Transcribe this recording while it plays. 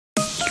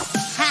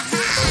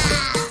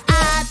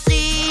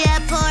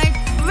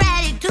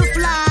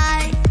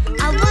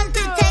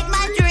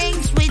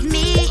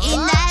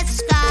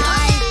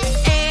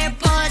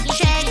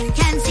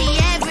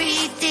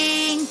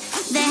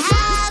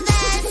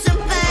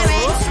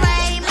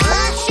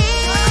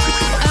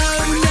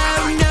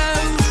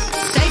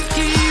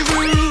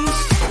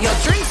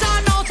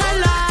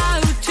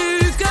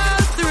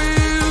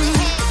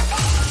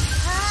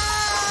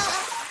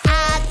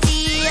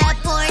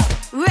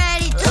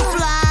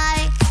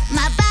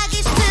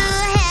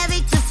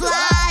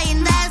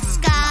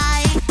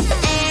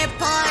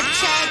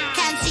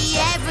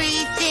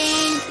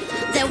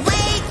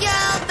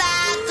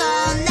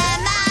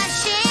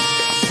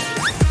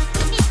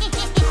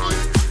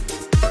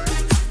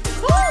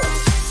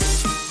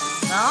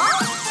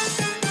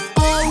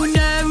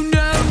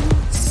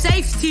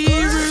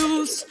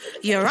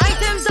Your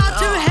items are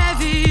too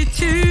heavy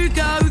to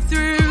go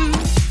through.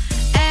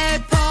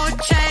 Airport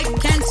check,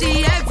 can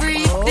see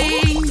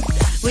everything.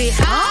 We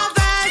have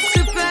a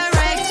super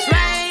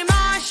X-ray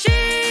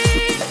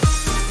machine.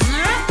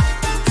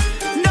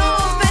 No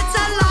pets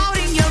allowed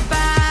in your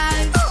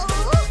bag.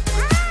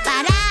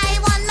 But I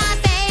want my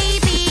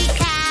baby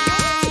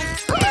cat.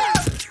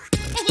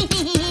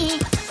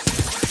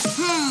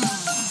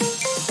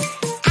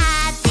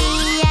 At the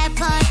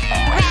airport,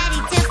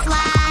 ready to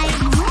fly.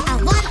 I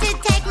want to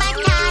take my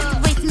cat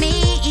with me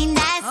in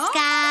the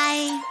sky.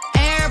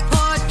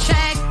 Airport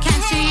check, can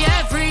see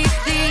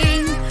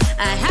everything.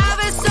 I have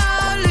a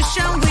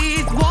solution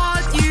with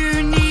what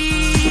you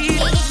need.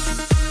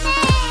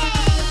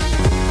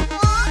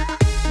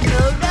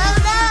 No, no,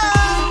 no.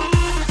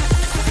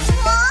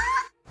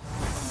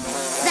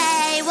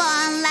 They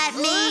won't let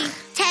me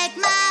take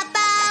my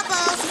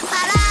bubbles,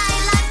 but I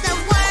like the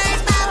word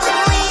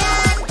bubbly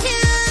and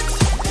cute.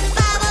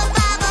 Bubble,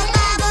 bubble,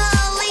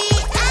 bubbly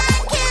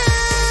and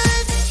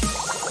cute.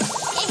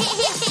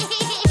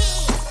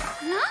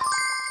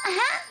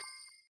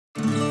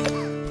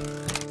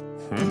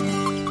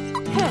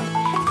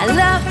 I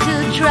love to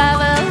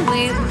travel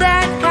with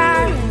that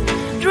car.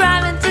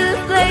 Driving to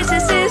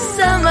places is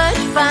so much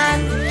fun.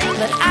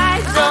 But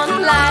I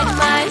don't like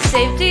my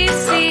safety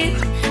seat.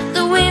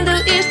 The window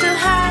is too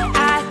high,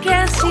 I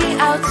can't see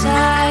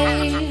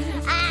outside.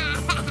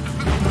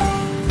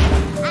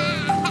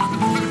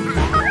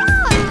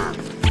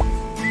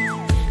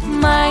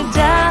 My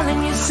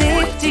darling, your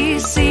safety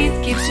seat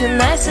keeps you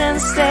nice and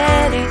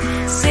steady.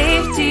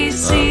 Safety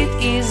seat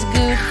is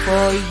good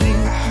for you.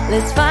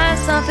 Let's find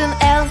something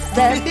else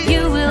that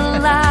you will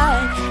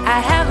like. I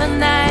have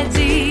an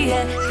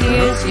idea.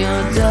 Here's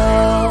your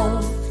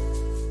doll.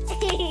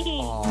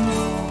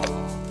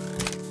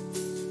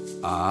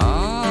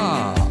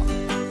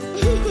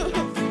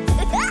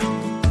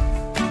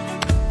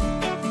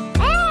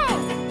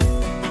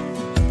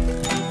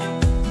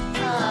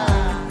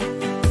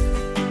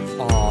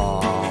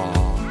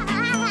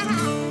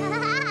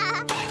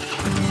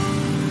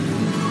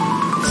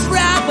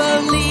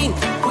 Traveling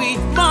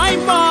with my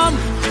mom.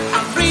 I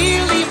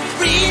really,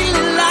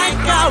 really like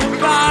our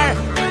car,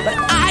 but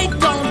I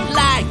don't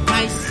like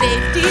my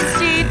safety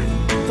seat.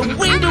 The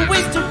window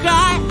is too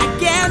high, I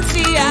can't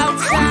see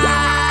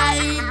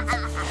outside.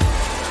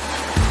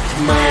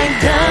 My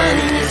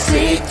darling, your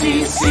safety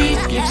seat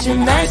keeps you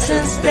nice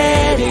and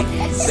steady.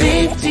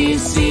 Safety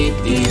seat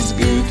is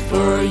good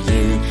for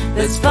you.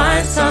 Let's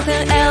find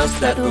something else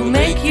that will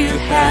make you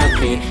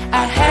happy.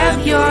 I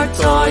have your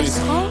toys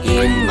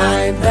in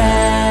my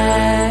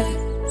bag.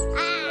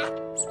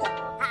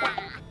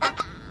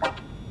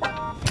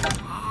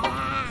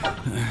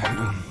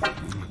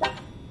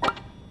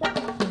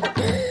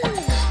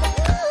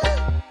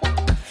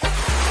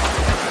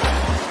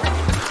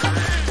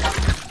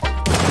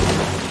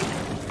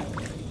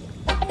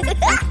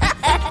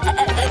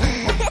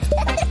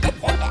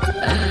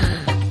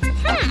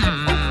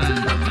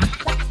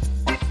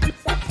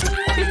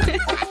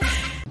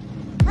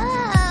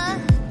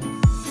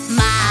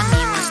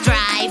 Mommy was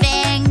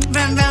driving,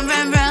 vroom, vroom,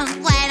 vroom, vroom,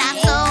 when I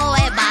saw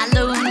a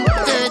balloon.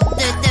 Do,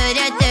 do, do,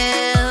 do, do.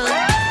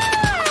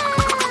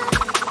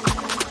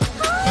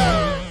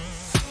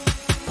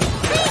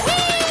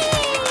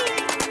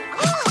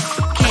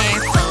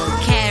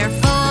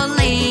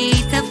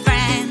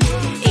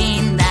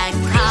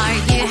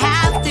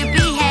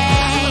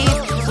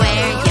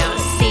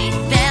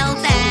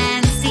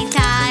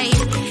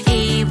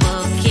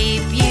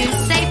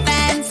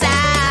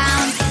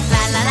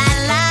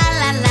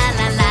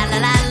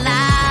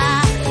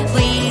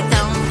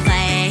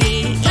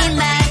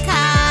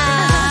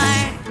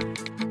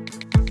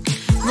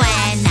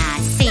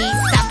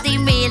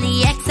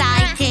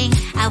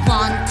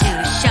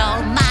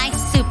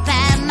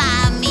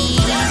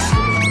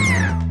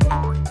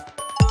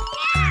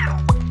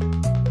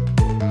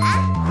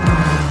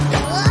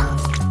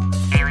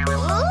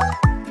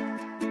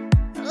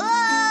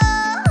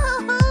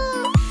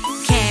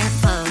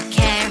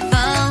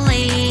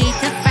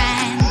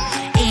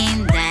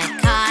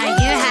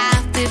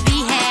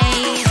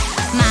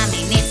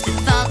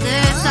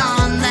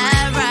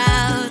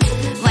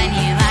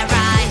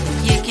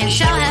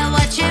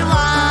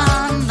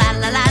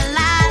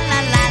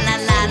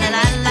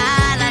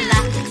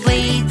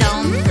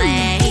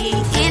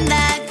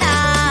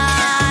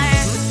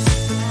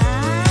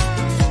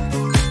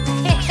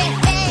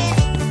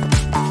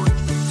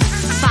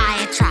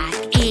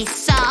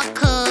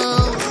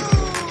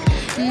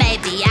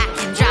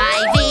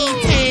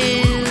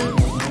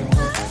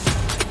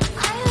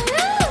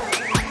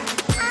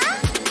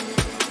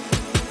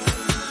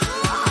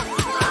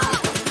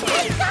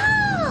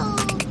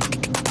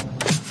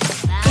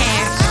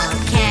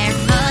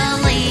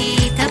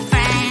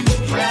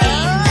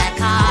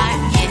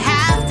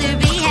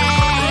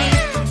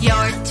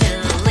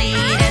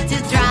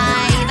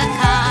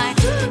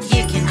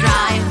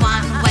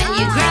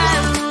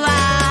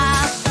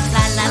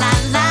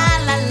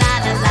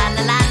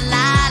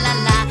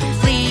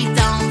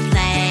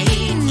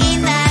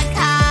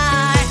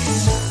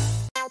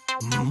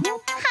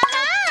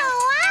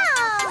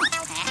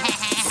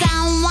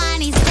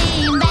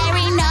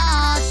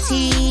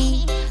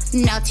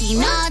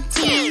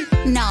 naughty,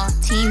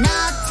 naughty,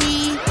 naughty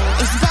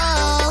is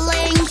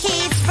bullying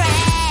his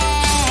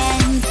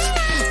friends.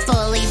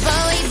 Bully,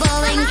 bully,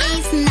 bullying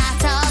is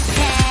not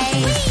okay.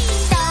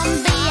 Don't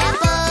be a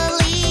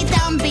bully,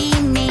 don't be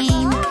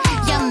mean.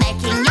 You're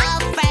making your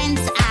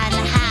friends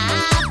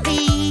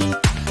unhappy.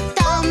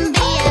 Don't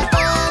be a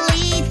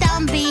bully,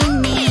 don't be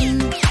mean.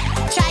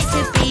 Try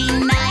to be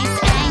nice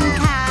and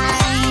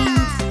kind.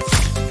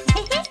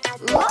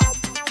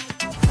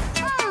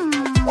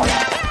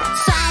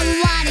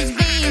 Someone is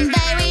being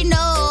very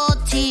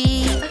naughty.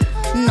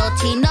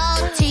 Naughty,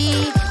 naughty,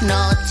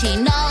 naughty,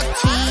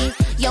 naughty.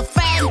 Your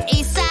friend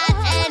is sad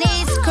and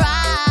is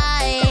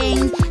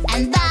crying,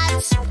 and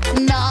that's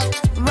not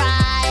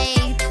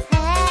right.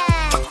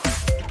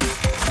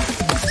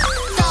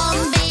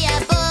 Don't be a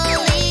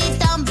bully,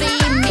 don't be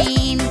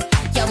mean.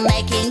 You're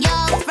making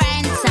your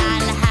friends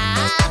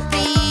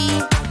unhappy.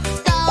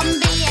 Don't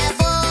be a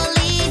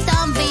bully,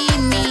 don't be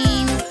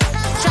mean.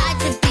 Try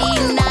to be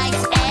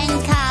nice and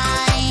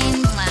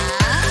kind.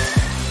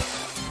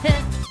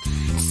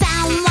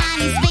 Someone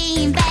is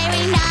being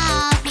very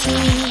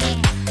naughty.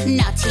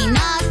 Naughty,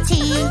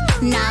 naughty,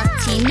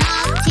 naughty,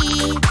 naughty.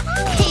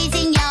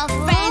 Teasing your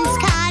friends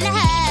can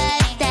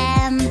hurt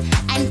them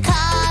and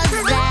cause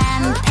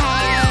them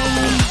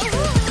pain.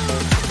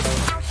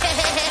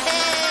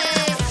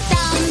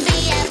 Don't be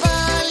a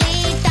bully,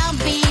 don't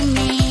be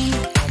mean.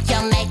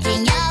 You're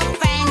making your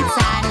friends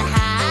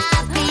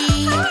unhappy.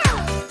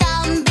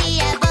 Don't be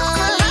a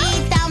bully,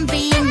 don't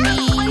be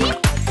mean.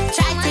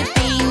 Try to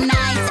be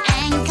nice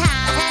and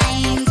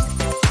kind.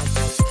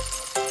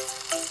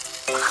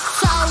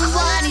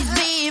 Someone is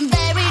being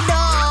very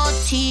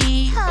naughty.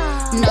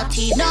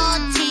 Naughty,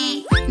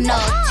 naughty,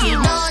 naughty,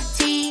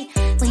 naughty.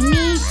 We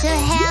need to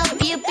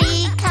help you be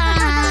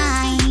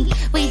kind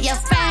with your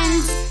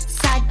friends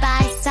side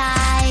by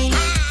side.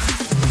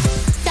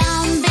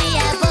 Don't be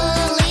a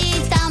bully,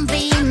 don't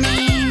be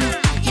mean.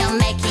 You're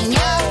making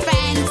your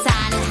friends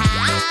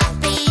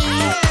unhappy.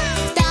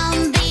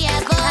 Don't be a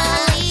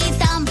bully,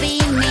 don't be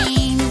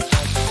mean.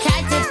 Try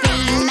to be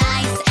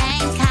nice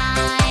and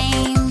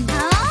kind.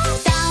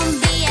 Don't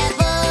be a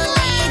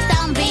bully,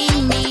 don't be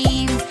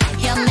mean.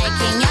 You're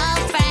making your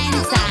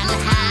friends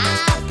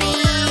unhappy.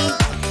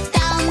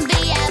 Don't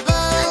be a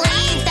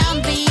bully,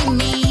 don't be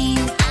mean.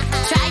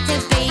 Try to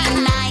be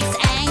nice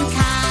and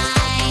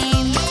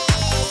kind.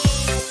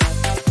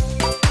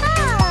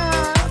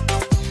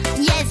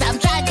 Yes, I'm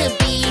trying to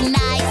be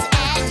nice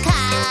and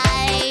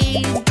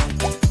kind.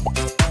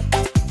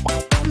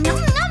 Nom,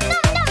 nom,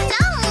 nom, nom,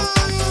 nom.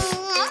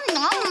 Nom,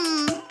 nom.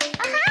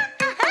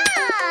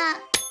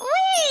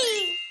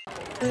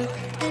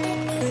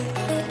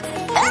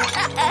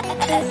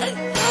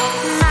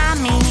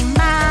 Mommy,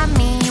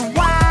 mommy,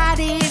 what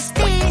is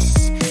this?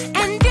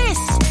 And this,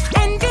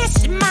 and this,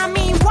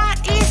 mommy, what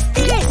is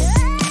this?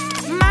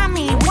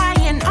 Mommy, why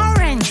an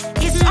orange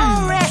is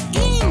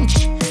orange?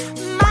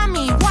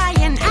 Mommy, why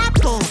an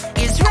apple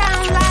is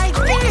round like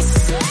this?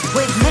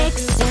 With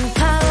mixing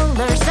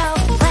colors of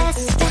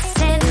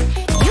plasticine,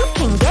 you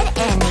can get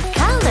any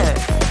color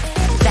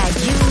that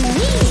you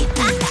need.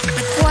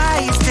 Why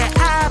is the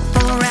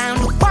apple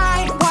round? Why,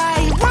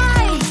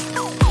 why?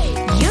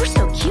 You're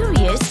so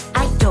curious,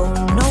 I don't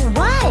know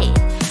why.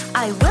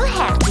 I will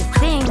have to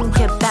think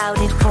about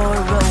it for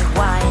a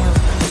while.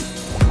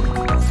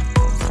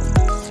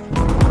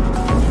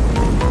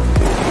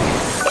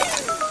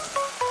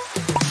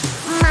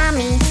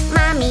 Mommy,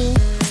 mommy,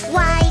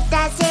 why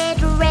does it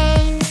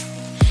rain?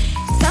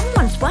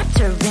 Someone's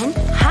watering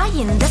high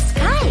in the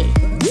sky.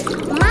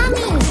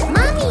 Mommy,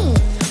 mommy,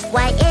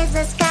 why is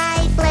the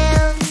sky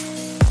blue?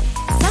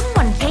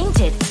 Someone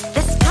painted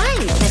the sky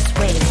this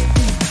way.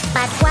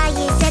 But why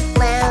is it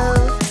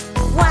blue?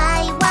 Why?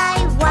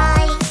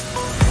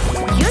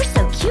 You're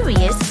so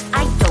curious,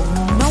 I don't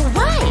know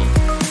why.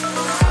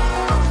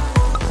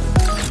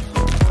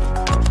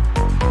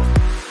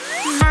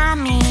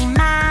 Mommy,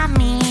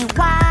 mommy,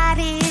 what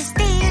is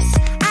this?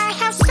 I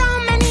have so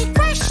many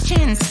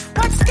questions.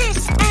 What's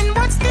this and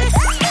what's this?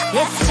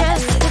 It's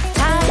just a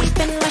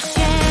typing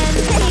machine.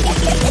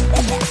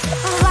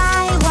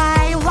 Why? Why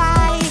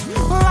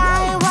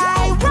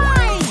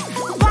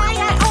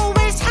I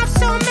always have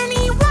so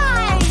many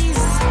whys?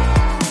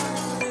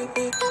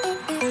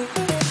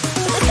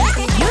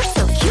 You're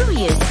so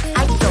curious,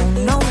 I don't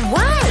know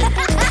why.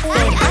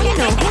 But I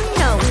know who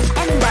knows,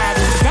 and that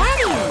is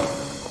Daddy.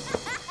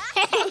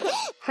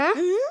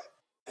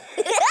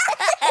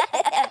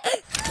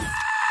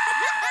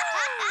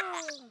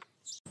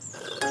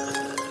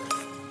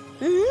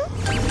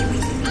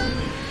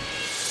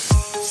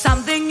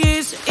 Something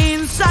is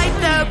inside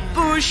the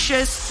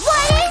bushes.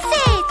 What is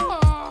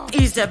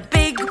it? Is a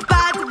big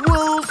bad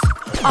wolf.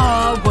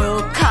 I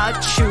will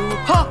catch you.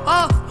 Ho,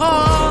 ho, ho.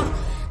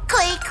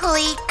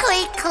 Quickly,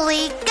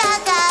 quickly, go,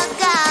 go,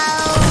 go.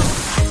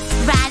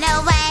 Run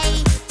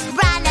away,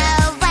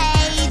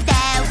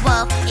 the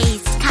wolf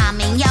is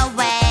coming your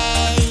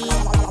way.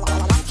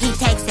 He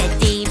takes a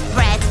deep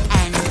breath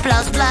and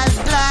blows, blows,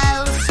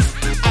 blows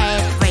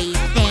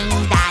everything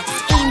that's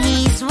in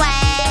his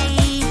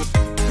way.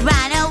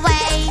 Run away.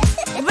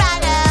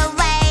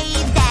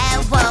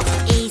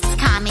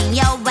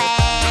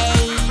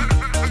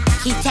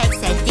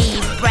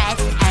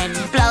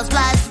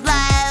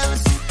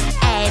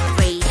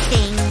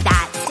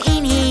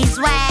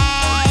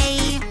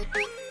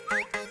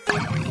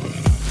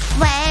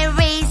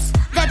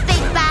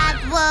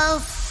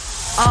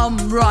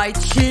 I'm right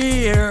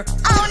here.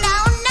 Oh no,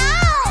 no!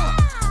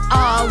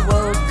 I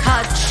will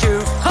catch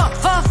you. Ha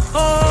ha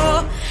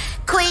ha!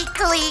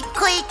 Quickly,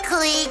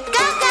 quickly,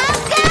 go, go,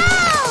 go!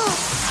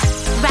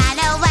 Run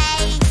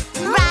away,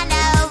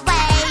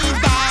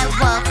 the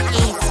wolf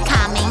is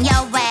coming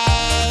your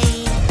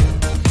way.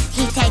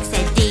 He takes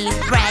a deep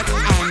breath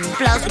and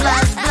blows,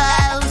 blows,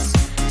 blows.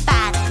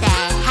 But the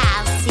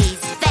house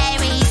is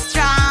very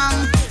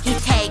strong. He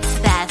takes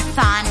the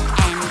fun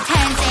and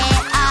turns it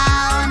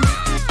on,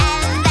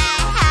 and the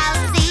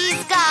house is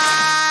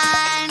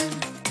gone.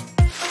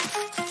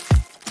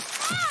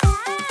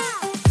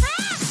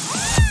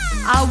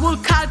 I will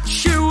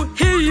catch you.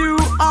 Here you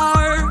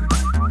are.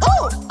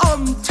 Oh,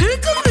 I'm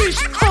ticklish.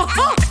 Ha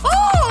ha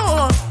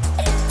ha!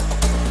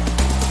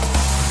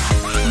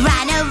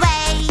 Run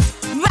away,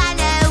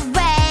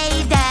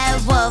 the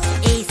wolf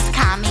is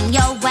coming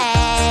your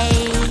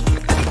way.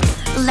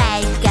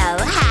 Let go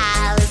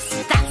house,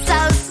 that's so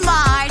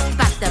smart,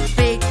 but the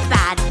big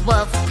bad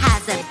wolf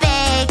has a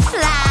big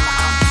plan.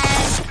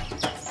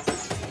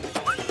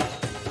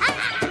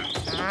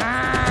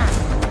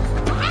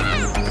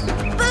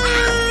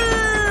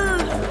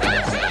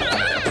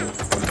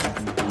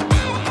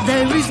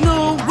 There is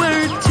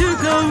nowhere to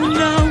go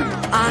now.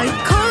 I